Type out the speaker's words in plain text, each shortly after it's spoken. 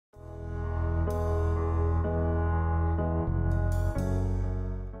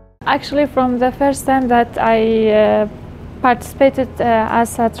Actually, from the first time that I participated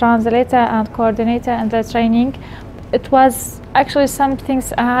as a translator and coordinator in the training, it was actually some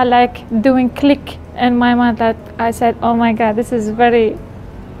things like doing click in my mind, that I said, oh my God, this is very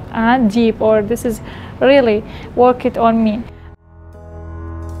deep, or this is really work it on me.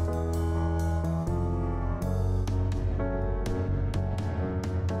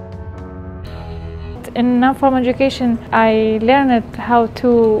 In non-formal education, I learned how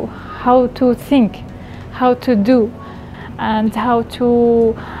to think, how to do, and how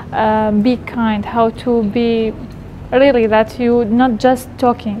to be kind, how to be really that you not just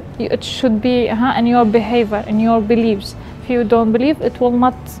talking. It should be in your behavior, in your beliefs. If you don't believe, it will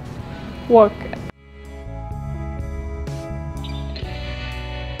not work.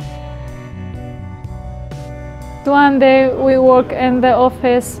 One day we work in the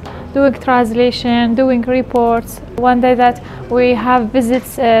office doing translation, doing reports. One day that we have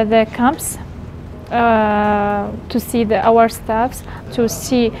visits the camps to see our staffs, to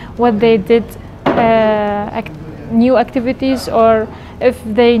see what they did, new activities, or if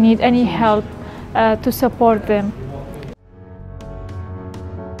they need any help to support them.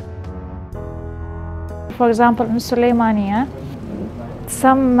 For example, in Suleymania,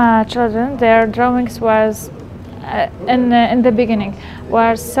 some children, their drawings was in the beginning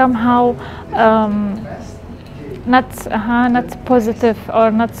were somehow not positive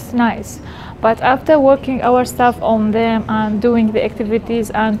or not nice, but after working our staff on them and doing the activities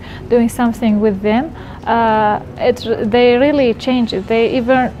and doing something with them, they really changed it. They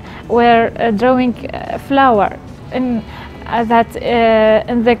even were drawing flower in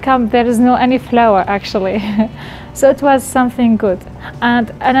in the camp there is no any flower actually. So it was something good.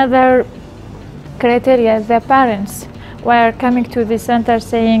 And another criteria, the parents were coming to the center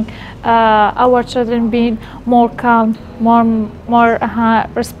saying our children being more calm, more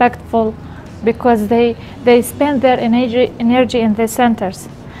respectful, because they spend their energy in the centers,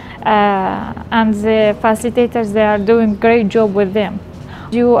 and the facilitators, they are doing great job with them.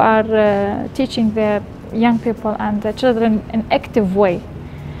 You are teaching the young people and the children in active way.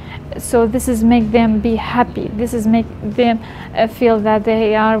 So this is make them be happy. This is make them feel that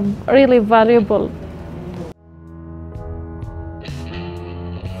they are really valuable